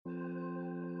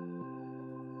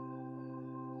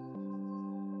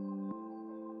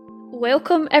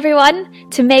Welcome everyone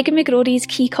to Megan McGrory's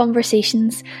Key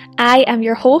Conversations. I am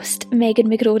your host, Megan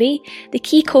McGrory, the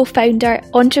Key co-founder,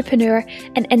 entrepreneur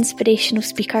and inspirational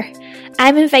speaker.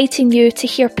 I'm inviting you to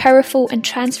hear powerful and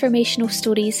transformational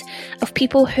stories of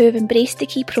people who have embraced the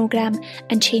Key programme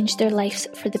and changed their lives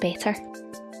for the better.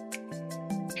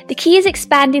 The Key is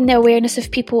expanding the awareness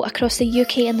of people across the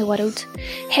UK and the world,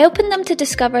 helping them to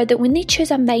discover that when they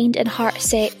choose a mind and heart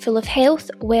set full of health,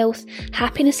 wealth,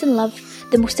 happiness and love,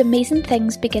 the most amazing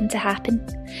things begin to happen.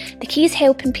 The Key is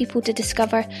helping people to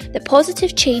discover that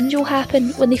positive change will happen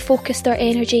when they focus their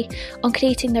energy on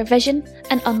creating their vision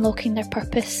and unlocking their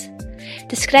purpose.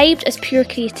 Described as pure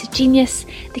creative genius,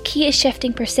 the Key is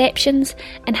shifting perceptions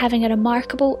and having a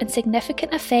remarkable and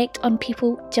significant effect on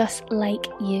people just like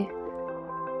you.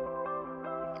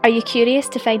 Are you curious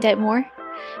to find out more?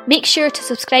 Make sure to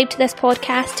subscribe to this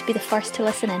podcast to be the first to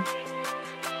listen in.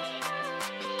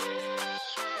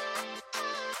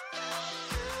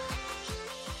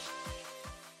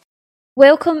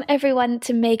 Welcome everyone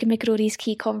to Megan McGrory's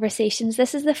Key Conversations.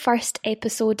 This is the first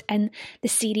episode in the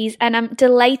series and I'm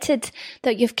delighted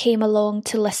that you've came along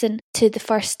to listen to the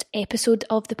first episode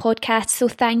of the podcast. So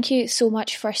thank you so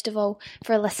much first of all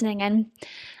for listening in.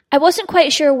 I wasn't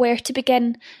quite sure where to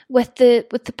begin with the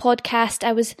podcast.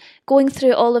 I was going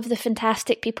through all of the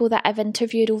fantastic people that I've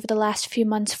interviewed over the last few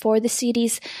months for the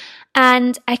series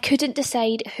and I couldn't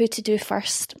decide who to do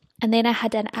first. And then I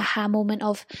had an aha moment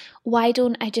of why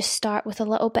don't I just start with a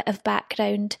little bit of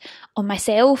background on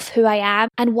myself, who I am,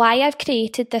 and why I've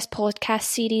created this podcast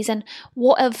series and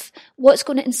what's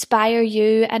going to inspire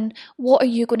you and what are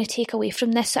you going to take away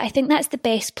from this. So I think that's the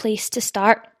best place to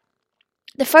start.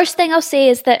 The first thing I'll say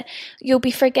is that you'll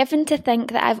be forgiven to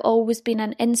think that I've always been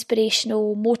an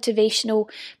inspirational, motivational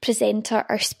presenter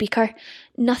or speaker.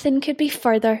 Nothing could be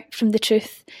further from the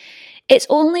truth. It's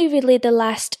only really the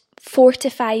last 4 to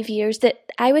 5 years that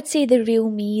I would say the real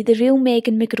me, the real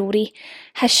Megan McGrory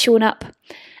has shown up.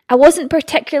 I wasn't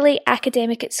particularly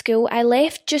academic at school. I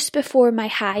left just before my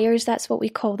hires, that's what we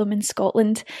call them in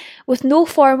Scotland, with no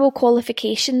formal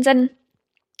qualifications, and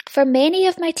for many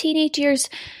of my teenage years,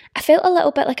 I felt a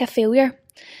little bit like a failure.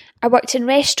 I worked in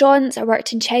restaurants, I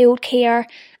worked in childcare,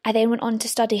 I then went on to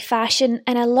study fashion,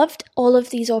 and I loved all of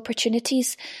these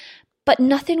opportunities, but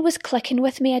nothing was clicking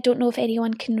with me. I don't know if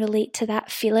anyone can relate to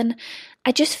that feeling.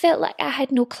 I just felt like I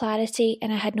had no clarity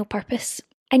and I had no purpose.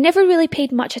 I never really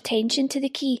paid much attention to the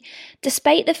Key,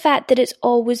 despite the fact that it's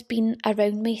always been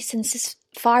around me since as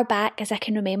far back as I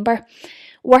can remember.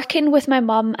 Working with my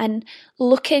mum and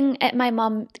looking at my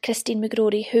mum, Christine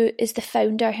McGrory, who is the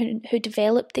founder who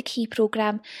developed the Key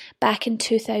programme back in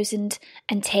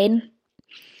 2010.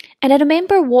 And I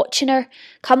remember watching her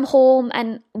come home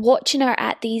and watching her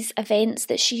at these events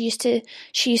that she used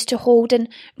to hold and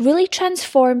really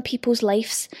transform people's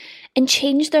lives and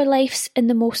change their lives in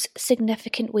the most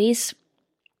significant ways.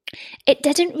 It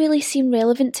didn't really seem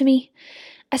relevant to me.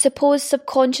 I suppose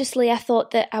subconsciously I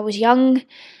thought that I was young,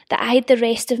 that I had the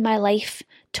rest of my life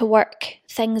to work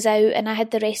things out and I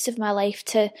had the rest of my life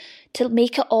to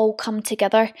make it all come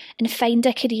together and find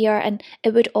a career and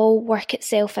it would all work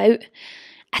itself out.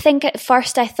 I think at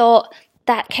first I thought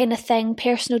that kind of thing,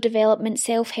 personal development,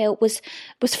 self-help, was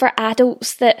for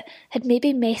adults that had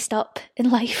maybe messed up in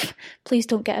life. Please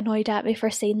don't get annoyed at me for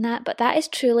saying that, but that is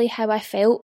truly how I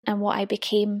felt, and what I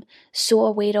became so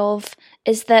aware of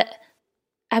is that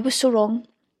I was so wrong.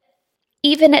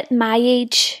 Even at my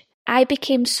age, I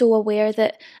became so aware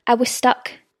that I was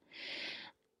stuck.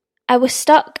 I was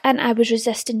stuck and I was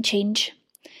resisting change.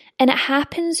 And it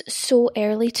happens so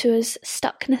early to us,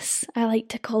 stuckness, I like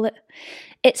to call it.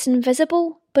 It's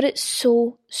invisible, but it's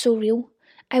so, so real.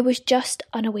 I was just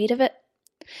unaware of it.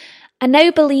 I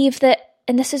now believe that,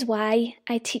 and this is why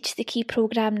I teach the Key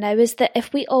programme now, is that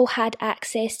if we all had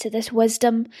access to this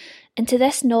wisdom and to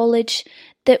this knowledge,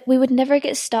 that we would never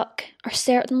get stuck, or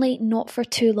certainly not for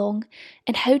too long,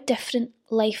 and how different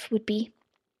life would be.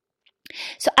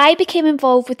 So I became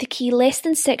involved with the Key less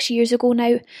than 6 years ago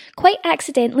now, quite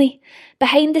accidentally,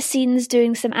 behind the scenes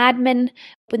doing some admin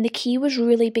when the Key was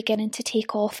really beginning to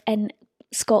take off in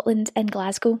Scotland and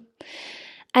Glasgow.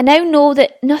 I now know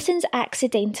that nothing's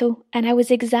accidental and I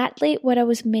was exactly where I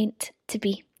was meant to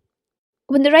be.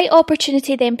 When the right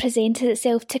opportunity then presented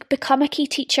itself to become a Key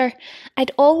teacher,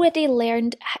 I'd already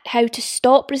learned how to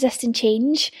stop resisting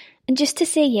change and just to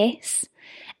say yes.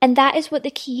 And that is what the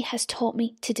Key has taught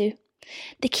me to do.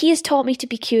 The Key has taught me to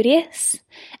be curious,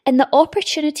 and the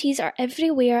opportunities are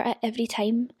everywhere at every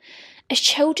time. As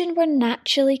children, we're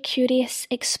naturally curious,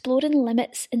 exploring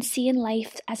limits and seeing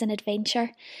life as an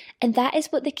adventure. And that is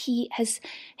what the key has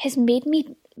made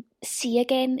me see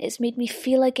again. It's made me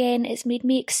feel again. It's made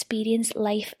me experience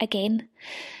life again.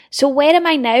 So where am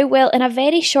I now? Well, in a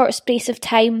very short space of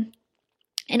time,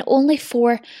 in only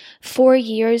four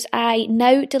years, I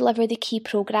now deliver the Key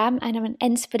programme, and I'm an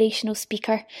inspirational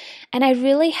speaker, and I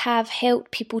really have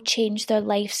helped people change their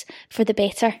lives for the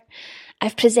better.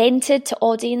 I've presented to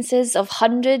audiences of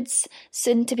hundreds,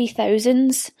 soon to be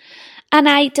thousands, and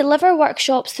I deliver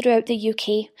workshops throughout the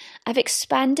UK. I've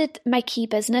expanded my Key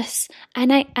business,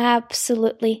 and I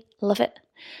absolutely love it.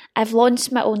 I've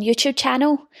launched my own YouTube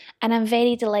channel, and I'm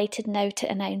very delighted now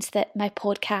to announce that my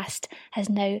podcast has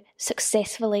now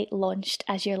successfully launched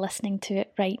as you're listening to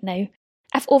it right now.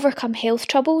 I've overcome health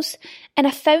troubles, and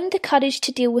I found the courage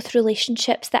to deal with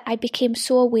relationships that I became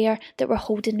so aware that were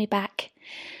holding me back.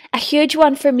 A huge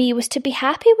one for me was to be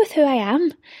happy with who I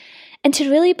am and to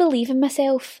really believe in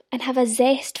myself and have a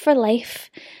zest for life.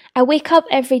 I wake up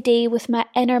every day with my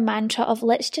inner mantra of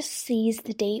let's just seize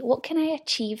the day. What can I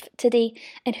achieve today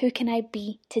and who can I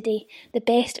be today? The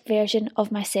best version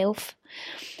of myself.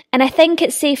 And I think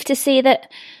it's safe to say that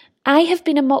I have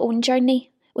been on my own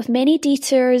journey with many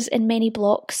detours and many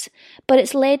blocks, but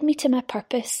it's led me to my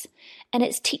purpose, and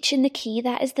it's teaching the Key.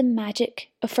 That is the magic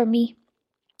for me.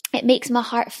 It makes my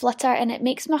heart flutter and it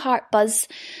makes my heart buzz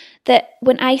that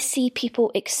when I see people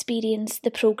experience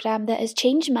the programme that has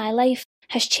changed my life,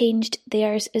 has changed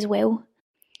theirs as well.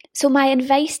 So my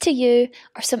advice to you,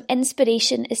 or some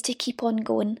inspiration, is to keep on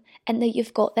going and that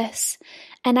you've got this.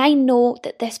 And I know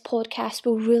that this podcast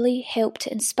will really help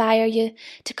to inspire you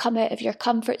to come out of your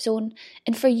comfort zone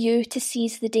and for you to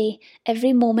seize the day,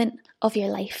 every moment of your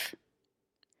life.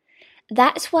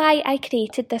 That's why I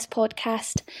created this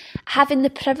podcast, having the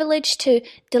privilege to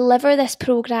deliver this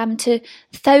programme to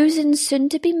thousands, soon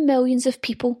to be millions of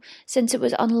people since it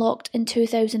was unlocked in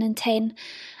 2010.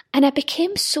 And I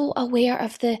became so aware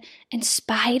of the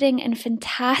inspiring and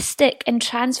fantastic and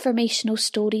transformational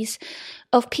stories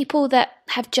of people that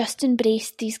have just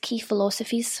embraced these Key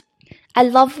philosophies. I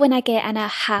love when I get an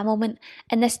aha moment,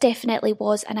 and this definitely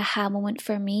was an aha moment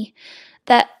for me,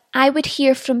 that I would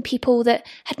hear from people that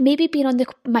had maybe been on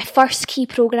my first Key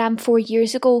programme 4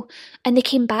 years ago, and they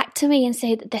came back to me and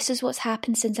said, this is what's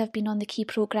happened since I've been on the Key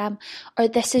programme, or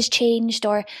this has changed,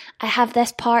 or I have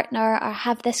this partner, or I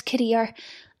have this career.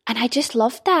 And I just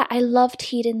loved that. I loved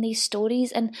hearing these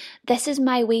stories, and this is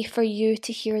my way for you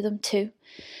to hear them too.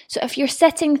 So if you're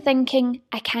sitting thinking,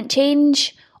 I can't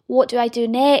change, what do I do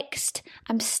next?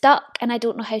 I'm stuck and I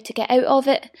don't know how to get out of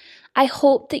it. I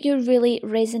hope that you really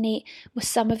resonate with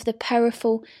some of the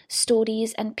powerful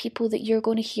stories and people that you're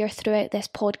going to hear throughout this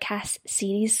podcast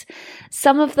series.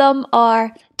 Some of them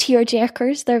are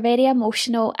tearjerkers, they're very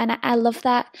emotional, and I love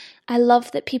that. I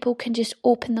love that people can just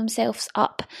open themselves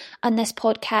up on this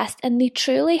podcast, and they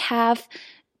truly have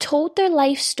told their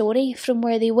life story from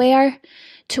where they were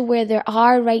to where they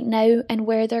are right now and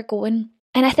where they're going.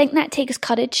 And I think that takes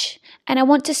courage. And I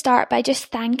want to start by just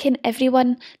thanking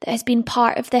everyone that has been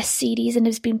part of this series and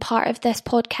has been part of this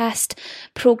podcast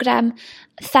programme.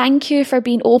 Thank you for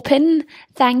being open.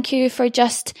 Thank you for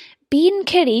just being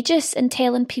courageous and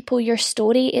telling people your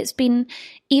story. It's been,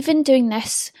 even doing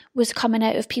this was coming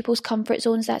out of people's comfort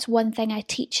zones. That's one thing I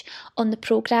teach on the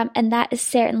programme, and that is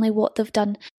certainly what they've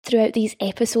done throughout these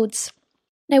episodes.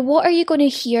 Now, what are you going to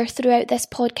hear throughout this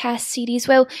podcast series?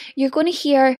 Well, you're going to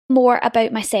hear more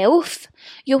about myself.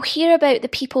 You'll hear about the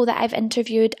people that I've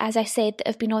interviewed, as I said, that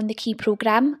have been on the Key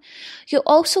programme. You'll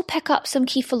also pick up some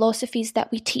Key philosophies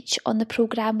that we teach on the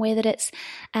programme, whether it's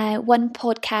one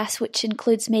podcast which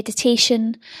includes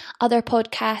meditation, other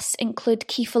podcasts include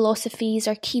Key philosophies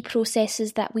or Key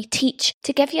processes that we teach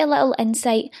to give you a little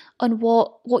insight on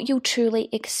what you'll truly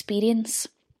experience.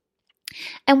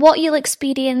 And what you'll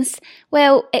experience,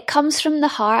 well, it comes from the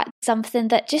heart, something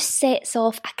that just sets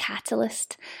off a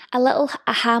catalyst, a little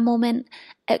aha moment.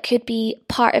 It could be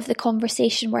part of the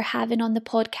conversation we're having on the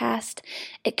podcast.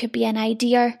 It could be an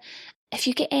idea. If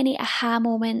you get any aha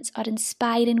moments or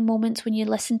inspiring moments when you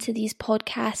listen to these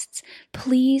podcasts,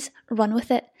 please run with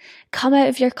it. Come out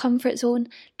of your comfort zone.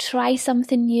 Try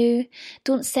something new.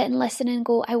 Don't sit and listen and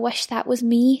go, I wish that was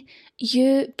me.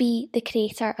 You be the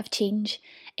creator of change.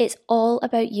 It's all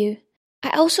about you.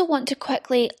 I also want to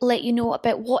quickly let you know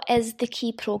about what is the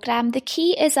Key programme. The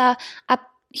Key is a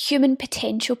human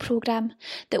potential programme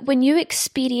that when you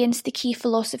experience the Key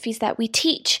philosophies that we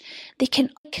teach, they can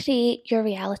create your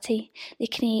reality. They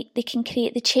can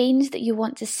create the change that you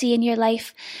want to see in your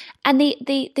life, and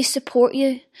they support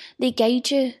you, they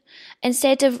guide you.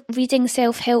 Instead of reading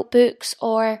self-help books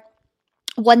or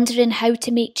wondering how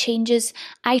to make changes,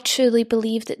 I truly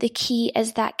believe that the key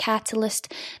is that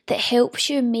catalyst that helps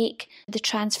you make the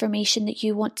transformation that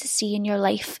you want to see in your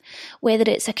life, whether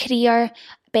it's a career,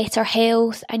 better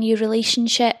health, a new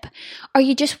relationship, or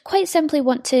you just quite simply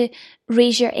want to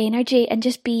raise your energy and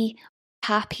just be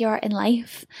happier in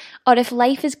life. Or if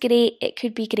life is great, it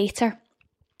could be greater.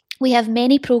 We have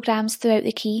many programs throughout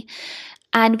the Key,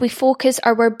 and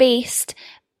we're based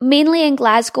mainly in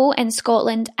Glasgow in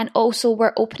Scotland, and also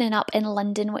we're opening up in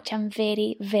London, which I'm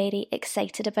very, very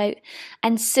excited about.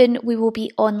 And soon we will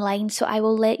be online, so I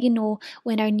will let you know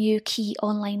when our new Key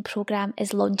online programme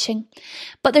is launching.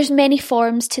 But there's many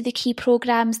forms to the Key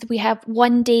programmes. We have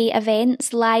one-day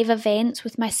events, live events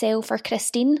with myself or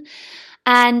Christine,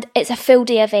 and it's a full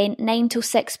day event, 9 till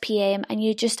 6 p.m, and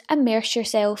you just immerse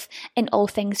yourself in all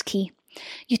things Key.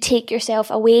 You take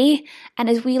yourself away, and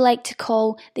as we like to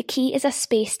call, the Key is a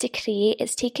space to create.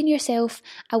 It's taking yourself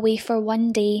away for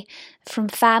one day from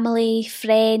family,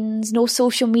 friends, no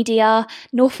social media,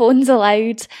 no phones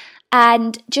allowed,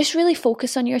 and just really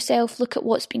focus on yourself. Look at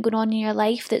what's been going on in your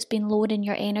life that's been lowering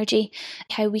your energy,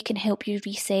 how we can help you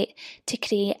reset to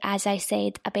create, as I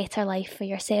said, a better life for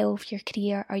yourself, your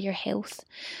career, or your health.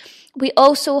 We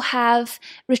also have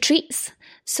retreats.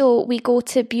 So we go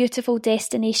to beautiful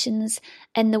destinations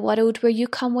in the world where you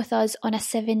come with us on a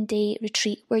 7-day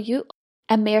retreat where you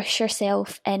immerse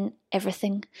yourself in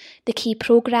everything. The Key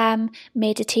programme,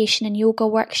 meditation and yoga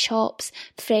workshops,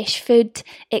 fresh food,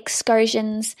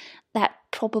 excursions. That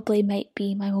probably might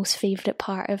be my most favourite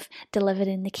part of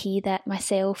delivering the Key, that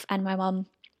myself and my mum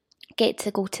get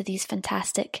to go to these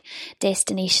fantastic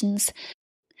destinations.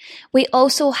 We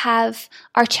also have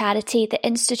our charity, the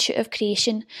Institute of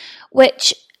Creation,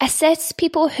 which assists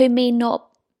people who may not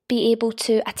be able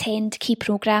to attend Key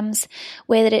programmes,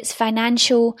 whether it's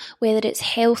financial, whether it's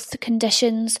health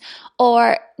conditions,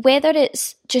 or whether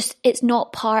it's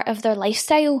not part of their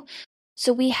lifestyle.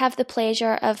 So we have the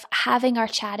pleasure of having our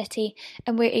charity,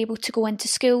 and we're able to go into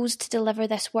schools to deliver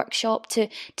this workshop to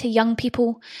young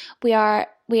people. We are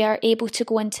able to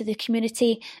go into the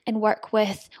community and work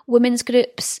with women's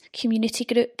groups, community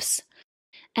groups.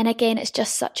 And again, it's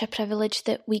just such a privilege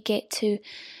that we get to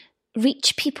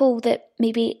reach people that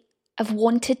maybe have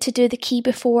wanted to do the Key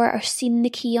before or seen the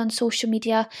Key on social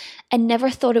media and never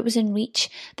thought it was in reach.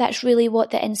 That's really what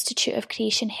the Institute of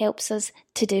Creation helps us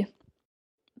to do.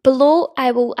 Below,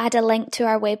 I will add a link to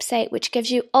our website which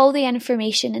gives you all the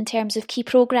information in terms of Key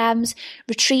programmes,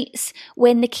 retreats,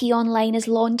 when the Key Online is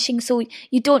launching. So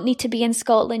you don't need to be in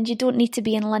Scotland, you don't need to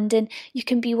be in London, you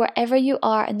can be wherever you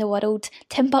are in the world,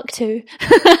 Timbuktu,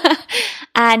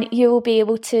 and you will be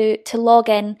able to log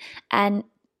in and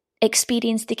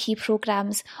experience the Key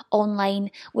programmes online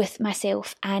with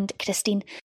myself and Christine.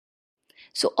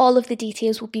 So all of the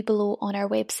details will be below on our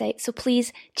website. So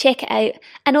please check it out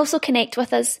and also connect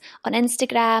with us on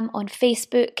Instagram, on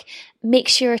Facebook. Make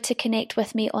sure to connect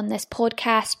with me on this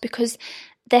podcast because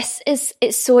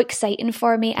it's so exciting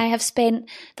for me. I have spent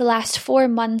the last 4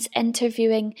 months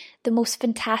interviewing the most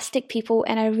fantastic people,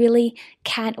 and I really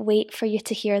can't wait for you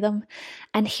to hear them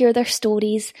and hear their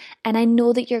stories. And I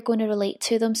know that you're going to relate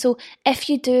to them. So if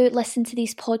you do listen to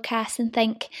these podcasts and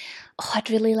think, oh, I'd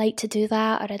really like to do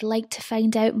that, or I'd like to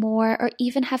find out more, or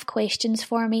even have questions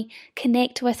for me,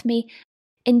 connect with me.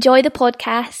 Enjoy the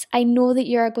podcast. I know that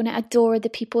you're going to adore the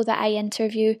people that I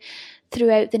interview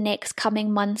throughout the next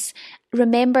coming months.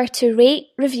 Remember to rate,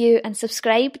 review and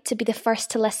subscribe to be the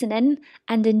first to listen in,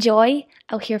 and enjoy.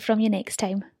 I'll hear from you next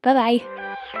time. Bye bye.